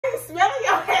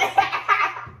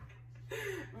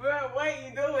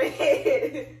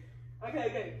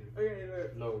Okay,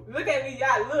 look. No. Look at me,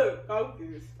 y'all. Look.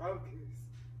 Focus.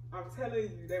 I'm telling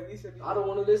you that we should be. I don't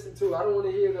want to listen to it. I don't want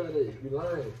to hear none of that. You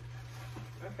lying.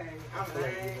 Okay, I'm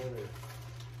lying.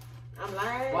 I'm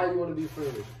lying. Why you want to be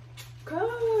friendly? Cause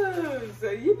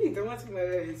you be doing too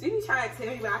much. You be trying to tell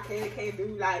me what I can and can't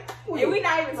do. Like, and we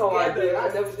not even no, together.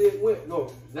 I never did.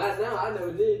 No, not now. I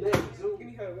never did that. So. Give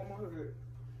me hug. One more hug.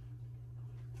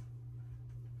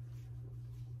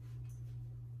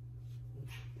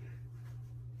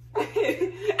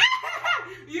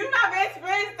 You my best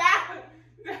friend. Stop.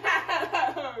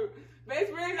 No.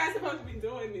 Best friends not supposed to be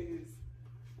doing this.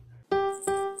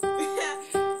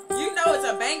 You know it's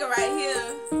a banger right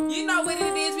here. You know what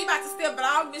it is. We about to still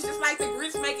vlog this just like the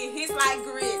grits making hits like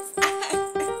grits.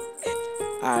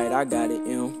 Alright, I got it,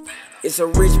 It's a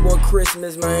rich boy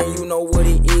Christmas, man, you know what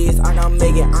it is. I got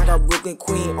Megan, I got Brooklyn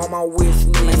Queen on my wish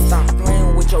list. Stop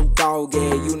playing with your dog,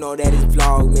 yeah, you know that it's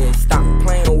vlogmas. Stop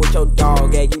playing with your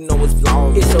dog, yeah, you know it's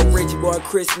vlogmas. It's a rich boy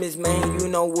Christmas, man, you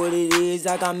know what it is.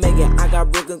 I got Megan, I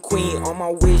got Brooklyn Queen on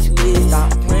my wish list. Stop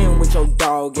playing with your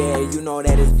dog, yeah, you know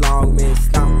that it's vlogmas.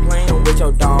 Stop playing with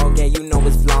your dog, yeah, you know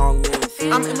it's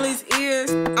vlogmas. I'm Emily's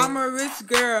ears, I'm a rich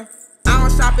girl. I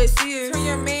don't shop at Sears. Turn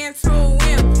your man to a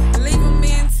wimp, leave him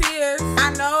in tears.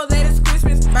 I know that it's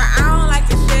Christmas, but I don't like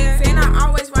to share. Saying I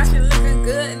always watch it looking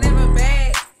good, never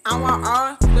bad. I want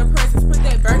all the presents, put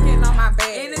that Birkin on my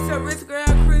bag. And it's a rich girl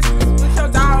Christmas with your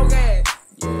dog at.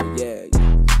 Yeah.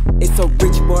 It's a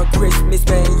rich boy Christmas,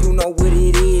 man, you know what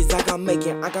it is. I got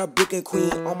Megan, I got Brooklyn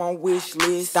Queen on my wish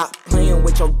list. Stop playing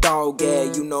with your dog, yeah,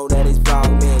 you know that it's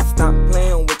vlogmas. Stop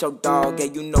playing with your dog, yeah,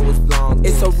 you know it's vlogmas.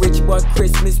 It's a rich boy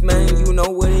Christmas, man, you know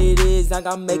what it is. I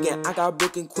got Megan, I got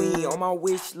Brooklyn Queen on my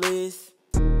wish list.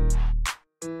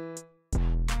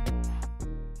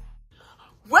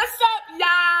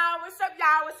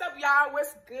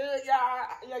 What's good,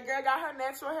 y'all? Your girl got her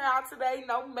natural hair out today.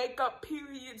 No makeup,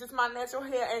 period. Just my natural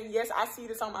hair. And yes, I see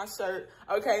this on my shirt.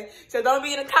 Okay? So don't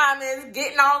be in the comments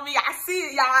getting on me. I see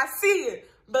it, y'all. I see it.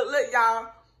 But look, y'all.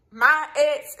 My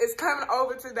ex is coming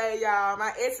over today, y'all.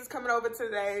 My ex is coming over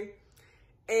today.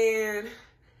 And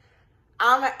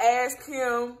I'm going to ask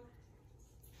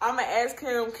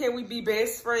him, can we be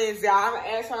best friends, y'all? I'm going to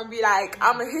ask him and be like,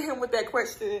 I'm going to hit him with that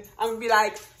question. I'm going to be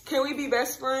like, can we be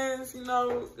best friends? You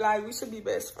know, like, we should be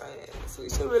best friends. We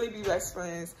should really be best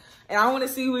friends. And I want to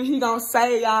see what he going to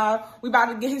say, y'all. We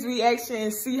about to get his reaction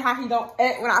and see how he going to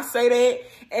act when I say that.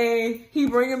 And he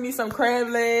bringing me some crab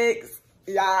legs.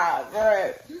 Yeah,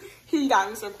 bruh. He got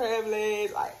me some crab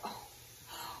legs. Like,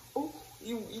 oh,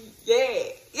 yeah.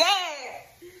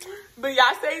 But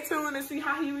y'all stay tuned to see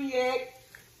how he react.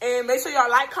 And make sure y'all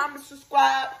like, comment,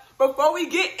 subscribe. Before we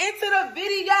get into the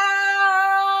video.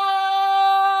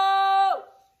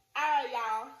 Alright,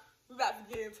 y'all. We about to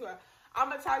get into it. I'm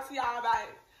going to talk to y'all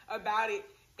about it.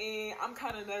 And I'm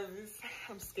kind of nervous.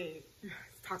 I'm scared.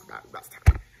 Let's talk about it.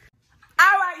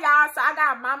 Alright, y'all. So I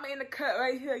got mama in the cut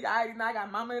right here. Y'all, you know I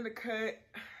got mama in the cut.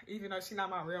 Even though she's not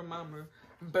my real mama.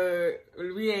 But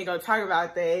we ain't going to talk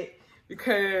about that.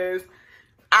 Because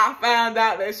I found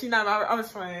out that she not my, I'm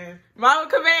just playing.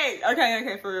 Mama, come back.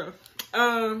 Okay, for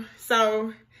real.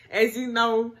 So, as you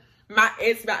know, my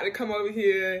ex about to come over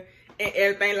here and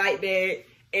everything like that.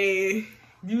 And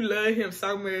you love him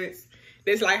so much.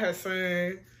 That's like her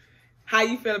son. How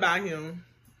you feel about him?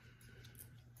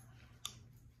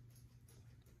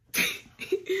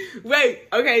 Wait,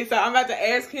 okay, so I'm about to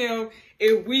ask him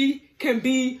if we can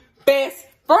be best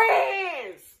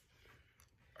friends.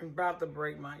 I'm about to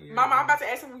break my ear. Mama, I'm about to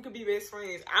ask him if we could be best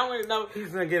friends. I want to know. He's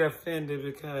going to get offended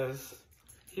because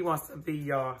he wants to be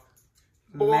your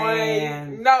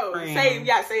boyfriend. Say it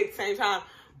at the same time.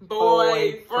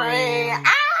 Boyfriend.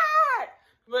 Ah!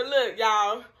 But look,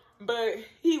 y'all. But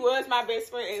he was my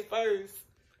best friend at first.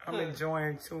 I'm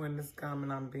enjoying chewing this gum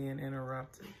and I'm being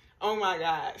interrupted. Oh my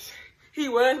gosh. He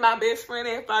was my best friend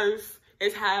at first.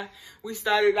 It's how we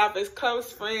started off as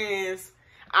close friends.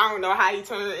 I don't know how he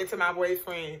turned into my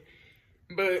boyfriend.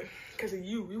 But because of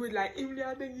you, we were like, Emily,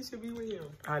 I think you should be with him.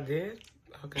 I did?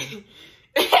 Okay.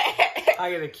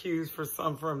 I get accused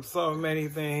from so many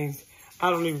things. I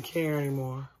don't even care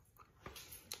anymore.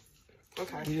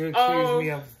 Okay. You accuse me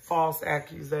of false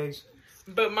accusations.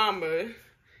 But mama,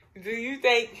 do you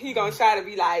think he gonna try to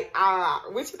be like,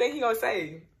 what you think he gonna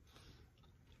say?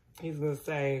 He's gonna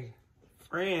say,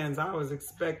 friends, I was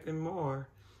expecting more.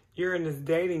 You're in this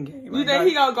dating game. You think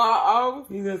he gonna go off?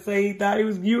 He's gonna say he thought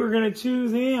you were gonna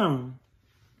choose him.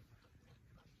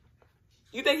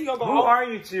 You think he gonna go Who off? are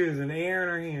you choosing, Aaron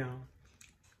or him?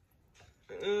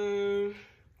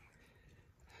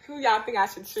 Who y'all think I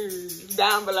should choose?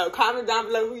 Down below. Comment down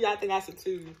below who y'all think I should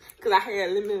choose. Because I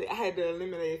had to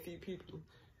eliminate a few people.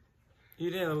 You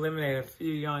didn't eliminate a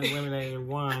few. You only eliminated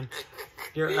one.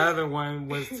 Your other one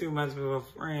was too much of a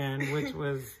friend,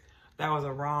 that was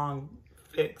a wrong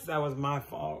fix. That was my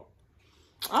fault.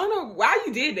 I don't know why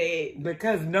you did that.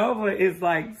 Because Nova is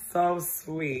like so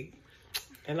sweet.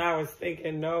 And I was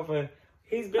thinking Nova,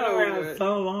 he's been around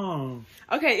so long.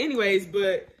 Okay, anyways,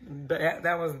 but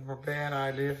that was a bad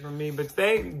idea for me. But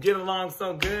they get along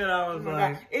so good, I was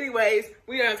like. Anyways,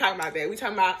 we don't talk about that. We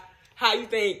talking about how you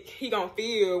think he gonna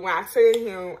feel when I tell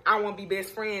him I want to be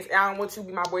best friends and I don't want you to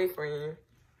be my boyfriend.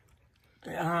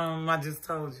 I just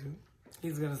told you.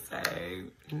 He's gonna say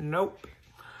nope.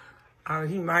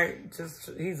 He might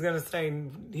he's gonna say,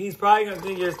 he's probably gonna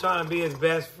think you're trying to be his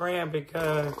best friend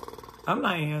because I'm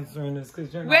not answering this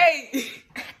because you're not. Wait.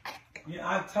 Yeah,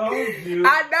 I told you.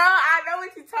 I know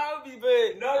what you told me,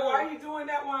 but no, why are you doing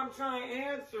that while I'm trying to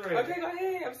answer it? Okay, go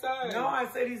ahead. I'm sorry. No, I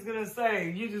said he's gonna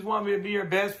say, you just want me to be your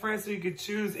best friend so you could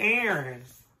choose Aaron.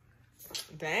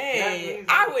 Dang,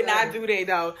 I would not do that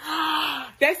though.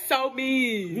 That's so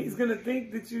mean. He's gonna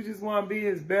think that you just want to be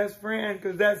his best friend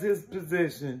because that's his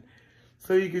position.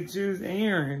 So you could choose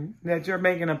Aaron, that you're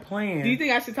making a plan. Do you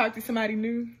think I should talk to somebody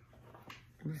new?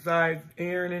 Besides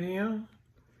Aaron and him?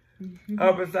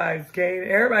 Oh, besides Katie.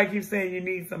 Everybody keeps saying you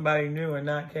need somebody new and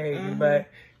not Katie, but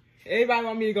everybody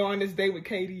want me to go on this date with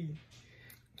KD.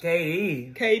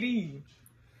 KD.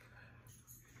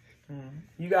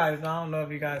 You guys, I don't know if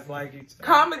you guys like each other.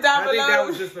 Comment down below. I think that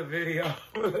was just a video.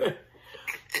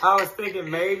 I was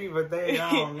thinking maybe, but I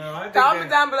don't know. Comment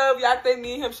down below if y'all think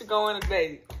me and him should go on a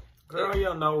date. Girl,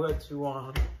 you'll know what you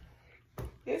want.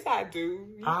 Yes, I do.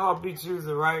 I hope you choose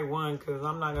the right one because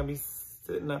I'm not going to be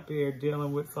sitting up here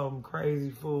dealing with some crazy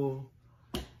fool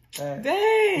that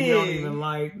you don't even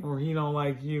like or he don't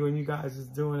like you and you guys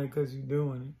just doing it because you're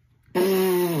doing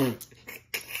it.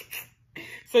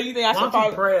 So you think I should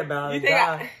follow? Pray about it.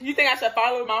 You think I should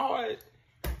follow my heart?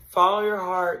 Follow your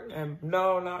heart, and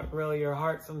no, not really. Your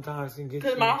heart sometimes can get you in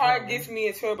trouble. Because my heart gets me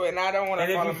in trouble, and I don't want to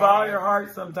follow my heart. And if you follow your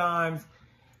heart sometimes,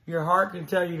 your heart can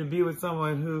tell you to be with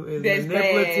someone who is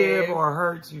manipulative or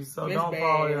hurts you. So don't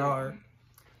follow your heart.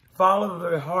 Follow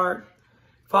the heart.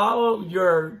 Follow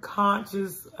your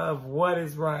conscience of what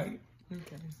is right.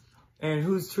 Okay. And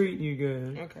who's treating you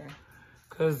good. Okay.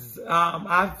 Because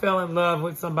I fell in love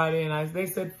with somebody, and they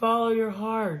said, follow your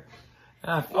heart.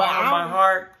 And I followed my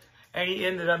heart, and he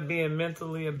ended up being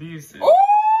mentally abusive. Ooh!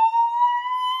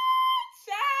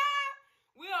 Child!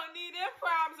 We don't need them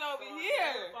problems over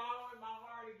here. Following my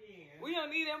heart again. We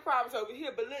don't need them problems over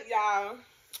here. But look, y'all,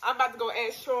 I'm about to go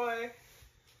ask Troy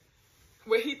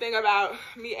what he think about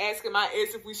me asking my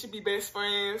ex if we should be best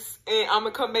friends. And I'm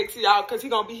going to come back to y'all because he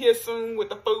going to be here soon with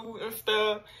the food and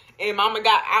stuff. And mama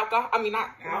got alcohol. I mean,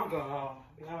 not alcohol.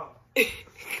 No.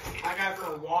 I got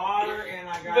some water and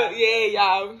I got. But yeah,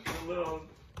 y'all. A little.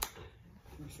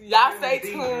 Y'all stay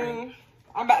tuned.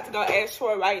 I'm about to go ask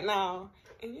Troy right now.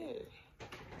 And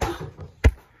yeah.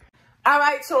 All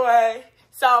right, Troy.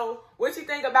 So, what you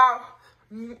think about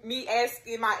me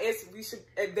asking my ex if we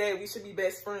should be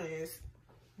best friends?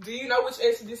 Do you know which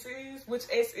ex this is? Which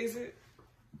ex is it?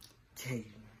 Kaden.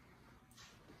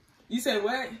 You said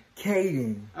what?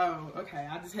 Kaden. Oh, okay.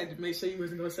 I just had to make sure you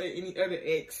wasn't gonna say any other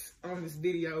ex on this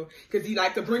video because you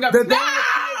like to bring up. No, I didn't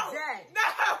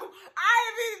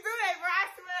mean to do that, bro. I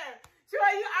swear.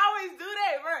 Troy, you always do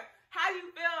that, bro. How do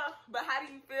you feel? But how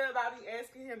do you feel about me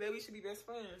asking him that we should be best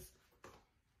friends?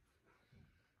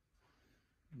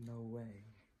 No way.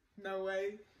 No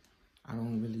way. I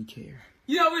don't really care.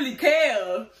 You don't really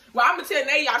care. Well, I'm gonna tell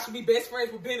Nate y'all should be best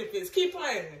friends with benefits. Keep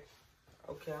playing.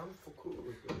 Okay, I'm for cool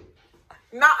with it.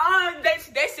 Nah,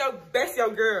 that's your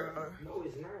girl. No,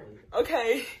 it's not.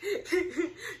 Okay.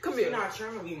 Come here. She's not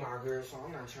trying to be my girl, so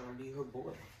I'm not trying to be her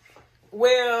boy.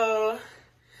 Well,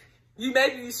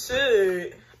 maybe you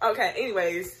should. Okay,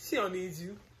 anyways, she don't need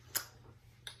you.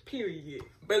 Period.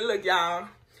 But look, y'all,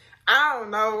 I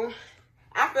don't know.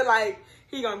 I feel like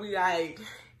he gonna be like,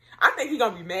 I think he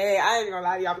gonna be mad. I ain't gonna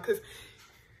lie to y'all because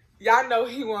y'all know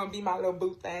he wanna be my little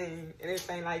boo thing and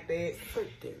everything like that.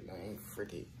 Frick that, man.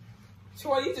 Frick it.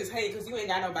 Troy, you just hate because you ain't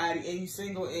got nobody and you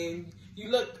single and you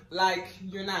look like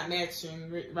you're not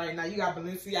matching right now. You got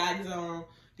Balenciagas on,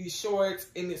 these shorts,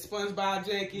 and this SpongeBob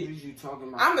jacket. What are you talking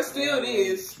about? I'ma steal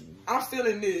this. I'm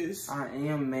stealing this. I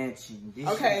am matching. This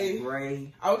is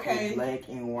gray, black,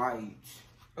 and white.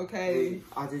 Okay.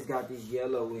 I just got this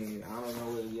yellow in. I don't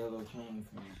know where the yellow came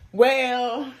from.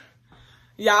 Well,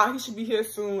 y'all, he should be here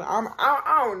soon.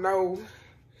 I don't know.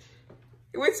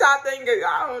 What y'all think?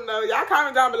 I don't know. Y'all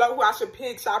comment down below who I should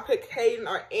pick. Should I pick Kaden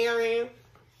or Aaron?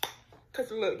 Cause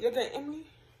look, your girl Emily,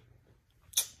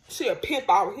 she a pimp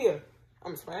out here.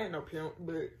 I'm sorry, I ain't no pimp,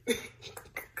 but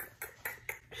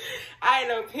I ain't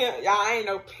no pimp, y'all. I ain't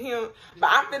no pimp. But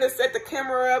I'm finna set the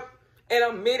camera up in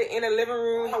a minute in the living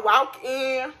room. I walk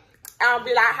in, I'll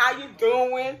be like, how you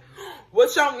doing?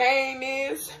 What your name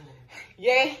is?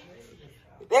 Yeah,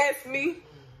 that's me.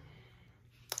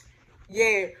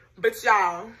 Yeah, but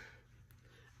y'all,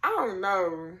 I don't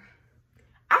know.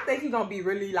 I think he gonna be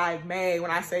really like mad when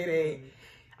I say that.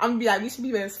 I'm gonna be like, we should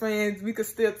be best friends. We could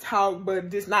still talk, but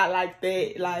just not like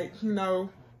that. Like, you know,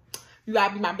 you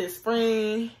gotta be my best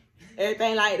friend,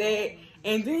 everything like that.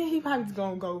 And then he probably just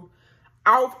gonna go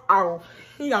off.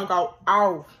 He gonna go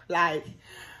off. Like,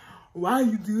 why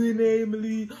you doing that,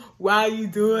 Emily? Why you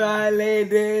doing all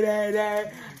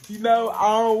that? You know,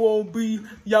 I don't wanna be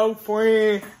your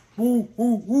friend. Woo,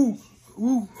 woo, woo,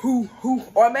 woo, woo, woo.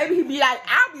 Or maybe he be like,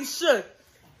 I'll be shook.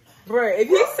 Bruh, if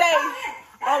he say,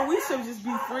 oh, we should just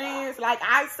be friends, like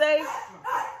I say,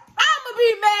 I'ma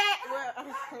be mad. Well,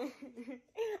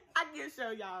 I can show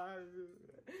y'all.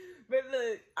 But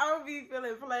look, I don't be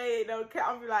feeling played, no cap.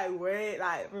 I'll be like, wait,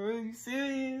 like, bro, you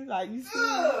serious? Like, you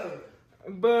serious?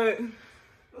 But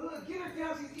Look, get her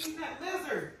down. She's eating that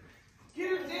lizard. Get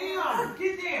her down.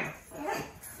 Get down.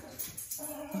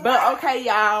 But okay,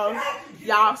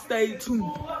 y'all stay tuned.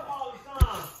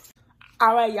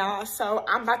 All right, y'all. So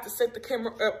I'm about to set the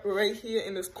camera up right here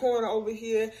in this corner over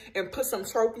here and put some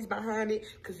trophies behind it,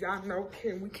 cause y'all know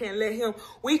we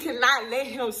cannot let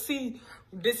him see.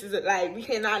 This is like, we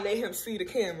cannot let him see the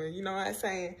camera. You know what I'm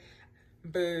saying?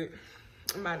 But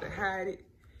I'm about to hide it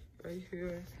right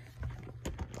here.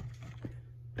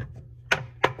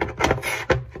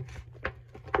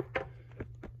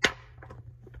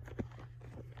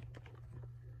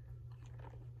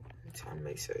 I'm trying to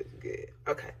make sure it's good.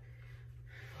 Okay.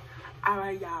 All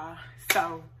right, y'all.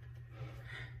 So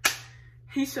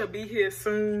he should be here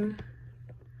soon.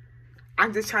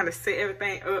 I'm just trying to set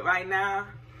everything up right now,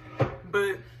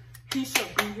 but he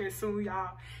should be here soon,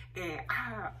 y'all. And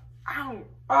I don't.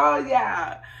 Oh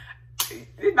yeah,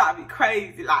 it about to be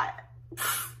crazy. Like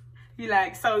he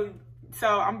like so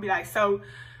I'm gonna be like, so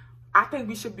I think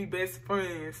we should be best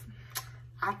friends.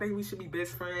 I think we should be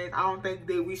best friends. I don't think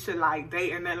that we should like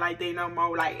date or nothing like that no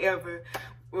more, like ever.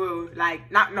 Well,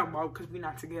 like, not no more, because we're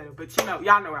not together. But, you know,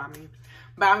 y'all know what I mean.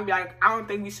 But I'm going to be like, I don't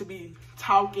think we should be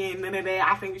talking, none of that.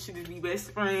 I think we should just be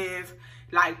best friends.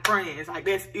 Like, friends. Like,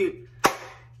 that's it.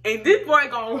 And this boy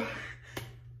going,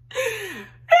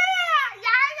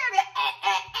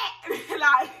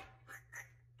 like,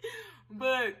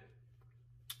 but,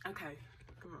 okay,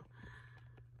 come on.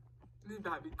 This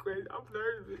about to be crazy. I'm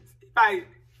nervous. If I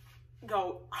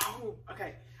go, oh,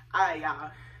 okay. All right,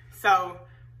 y'all. So,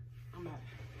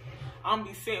 I'm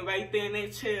gonna be sitting right there in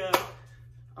that chair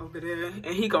over there, and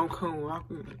he gonna come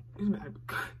walking. This might be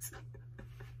crazy.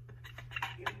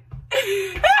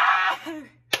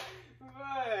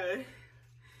 But,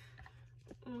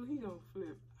 oh, he gonna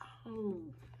flip. Oh,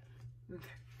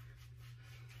 okay.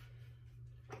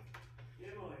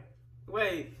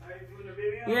 Wait. Are you doing the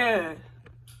video? Yeah.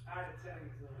 I had to tell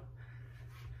you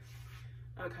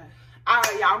something. Okay. All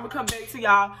right, y'all. I'm gonna come back to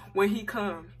y'all when he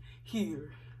come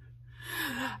here.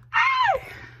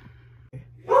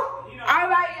 All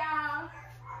right, y'all.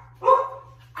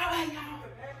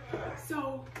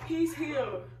 So he's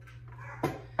here.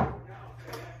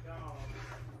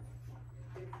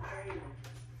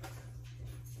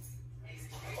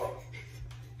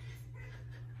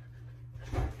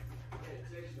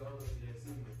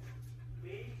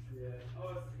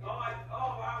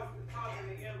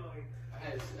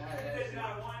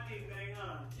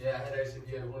 Yeah, I had actually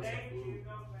get one. Thank you.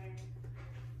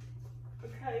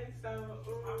 Okay, so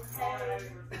I'm sorry I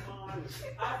didn't respond.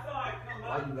 I thought I'd come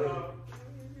up though.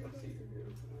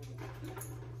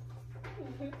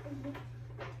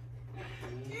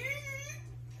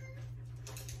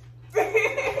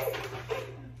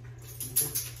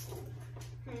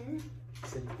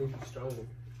 So you think you're strong?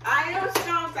 I am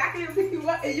strong, so I can pick you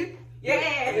up and you. Yeah. I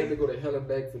have to go to hell and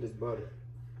back for this butter.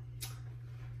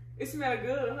 It smells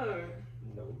good, huh?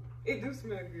 No. It do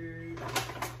smell good.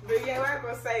 But yeah, what I'm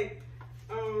gonna say,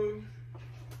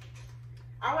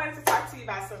 I wanted to talk to you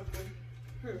about something.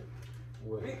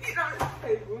 What? Get on the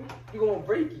table. You gonna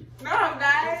break it? No, I'm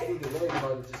not. You the leg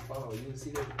about to just fall. You didn't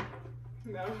see that?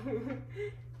 No.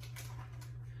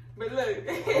 But look.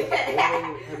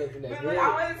 Had nothing that But good. look, I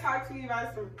want to talk to you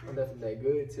about something. Nothing that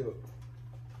good too.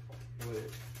 What?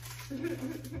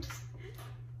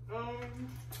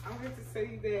 I wanted to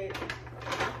say that I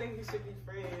think we should be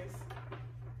friends.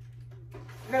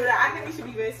 No, I think we should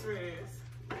be best friends.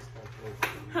 Stop playing.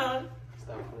 Huh?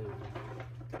 Stop playing.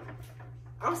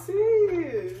 I'm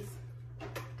serious.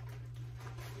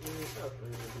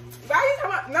 Why you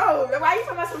talking about? No, why you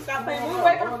talking about some stop playing? We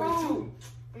wait for food.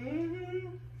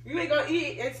 You ain't gonna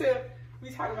eat until we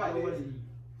talk about this.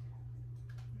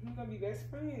 We're gonna be best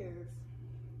friends.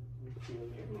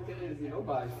 You can't be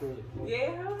nobody's friend.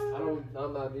 Yeah.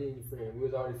 I'm not being your friend. We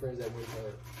was already friends at one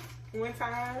time. One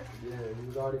time? Yeah, we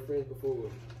was already friends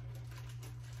before.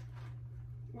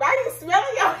 Why you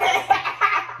smelling your hair?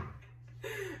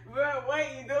 Bro, what are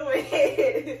you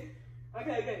doing?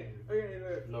 Okay,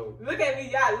 look. No. Look at me,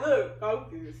 y'all. Look.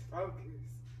 Focus.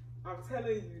 I'm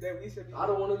telling you that we should be. I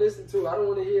don't want to listen to it. I don't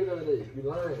want to hear none of this. You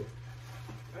lying.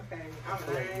 Okay,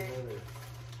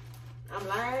 I'm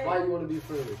lying. Why you want to be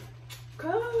friends?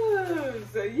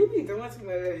 Cause you be doing too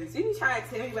much. You be trying to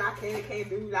tell me what I can and can't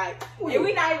do. Like, and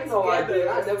we not even together.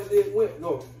 I never did.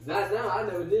 No, not now. I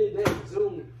never did that.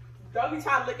 Zoom. Don't be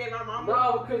trying to look at my mama.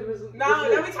 No, because don't be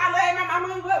trying to look at my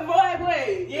mama.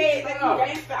 Boy. Yeah, that you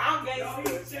gangster. I'm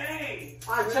gangster.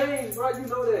 I changed, bro. You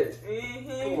know that.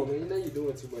 Come on, man. You know you're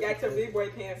doing too much. Got your big boy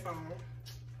pants on.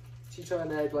 She trying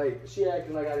to act like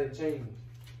acting like I didn't change.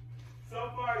 So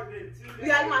far, it's been 2 days. You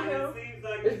like my hair? It seems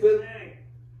like It's been.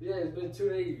 Yeah, it's been 2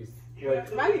 days.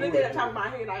 Why you look at the top of my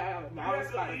head like I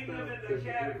was like, you live in the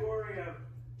category of.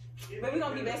 But we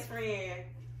gonna be best friends.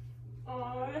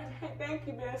 Oh, thank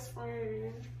you, best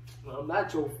friend. I'm not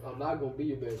gonna be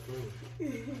your best friend.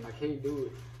 I can't do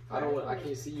it. I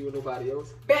can't see you with nobody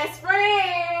else. Best friend.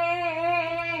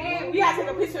 We gotta take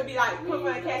a picture and be like, put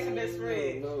my cash in best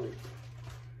friend. No.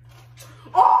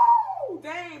 Oh,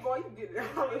 dang, boy, you did it.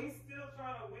 He's still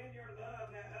trying to win your love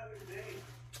that other day.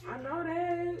 I know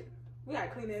that. We gotta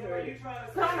clean that up.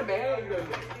 Put on the bag.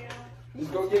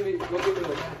 Just go give me the napkin.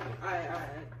 All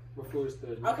right. Before it's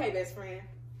done. Okay, best friend.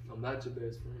 I'm not your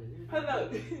best friend. Hello.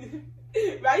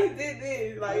 Why you did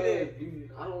this like that?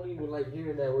 I don't even like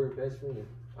hearing that word best friend.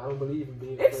 I don't believe in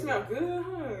being It smells good,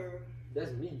 huh?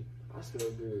 That's me. I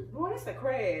smell good. Boy, that's the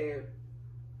crab.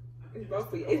 It's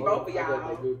both of y'all. It's both of y'all. I got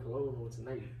that good cologne on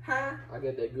tonight. Huh? I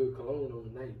got that good cologne on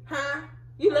tonight. Huh?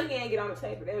 You lucky ain't get on the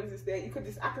table. That was just that. I could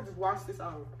just wash this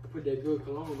off. Put that good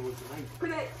cologne on tonight.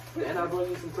 Put and I brought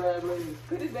you some crab legs.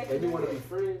 Put this back. And you want to be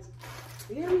friends?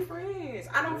 Yeah, we friends.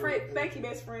 I don't friend. Thank you,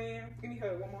 best friend. Give me a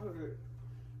hug. One more hug.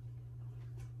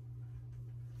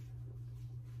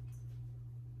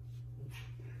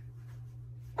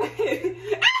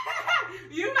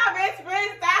 You my best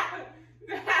friend. Stop.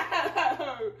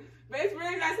 No. Best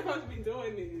friends not supposed to be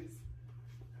doing this.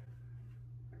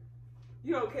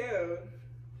 You don't care.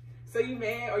 So you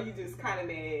mad or you just kind of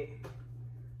mad?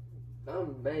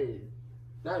 I'm mad.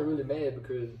 Not really mad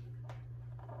because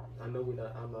I know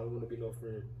I'm not going to be no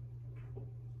friend.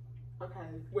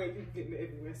 Okay. Wait, you getting it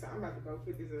everywhere, so I'm about to go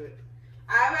put this up.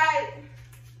 All right.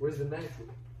 Where's the napkin?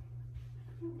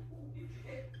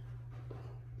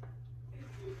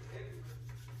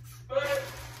 But,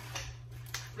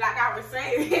 like I was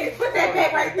saying, put that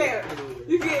back right there.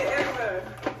 You get it everywhere.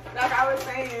 Like I was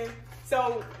saying.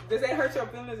 So, does that hurt your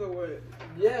feelings or what?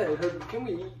 Yeah, can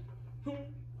we eat?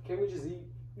 Can we just eat?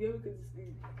 Yeah, we could just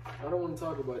eat. I don't want to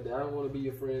talk about that. I don't want to be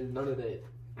your friend. None of that.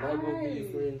 I'm not going to be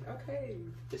your friend. Okay.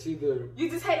 It's either... You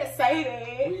just hate to say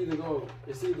that. We either go...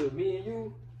 It's either me and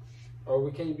you, or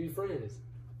we can't be friends.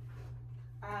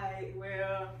 Alright,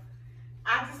 well,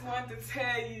 I just wanted to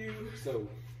tell you so,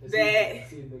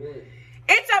 that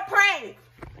it's a prank.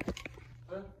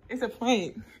 Huh? It's a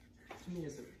prank.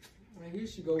 Man, here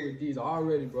she go with these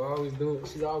already, bro. Always doing it.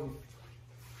 She's always...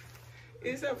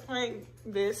 It's a prank,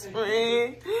 best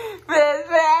friend. Best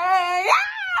friend.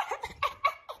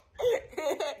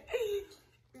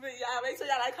 But y'all, make sure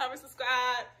y'all like, comment,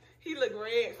 subscribe. He look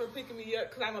red for picking me up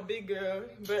because I'm a big girl.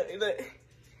 But look,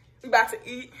 we about to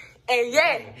eat. And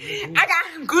yeah, I got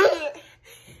him good.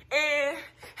 And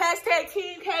hashtag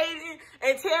Team Kaden.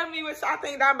 And tell me what y'all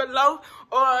think down below.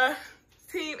 Or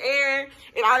Team Aaron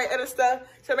and all that other stuff.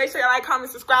 So make sure y'all like, comment,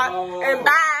 subscribe. And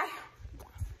bye.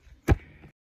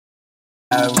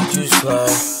 Would you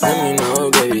slide? Let me know.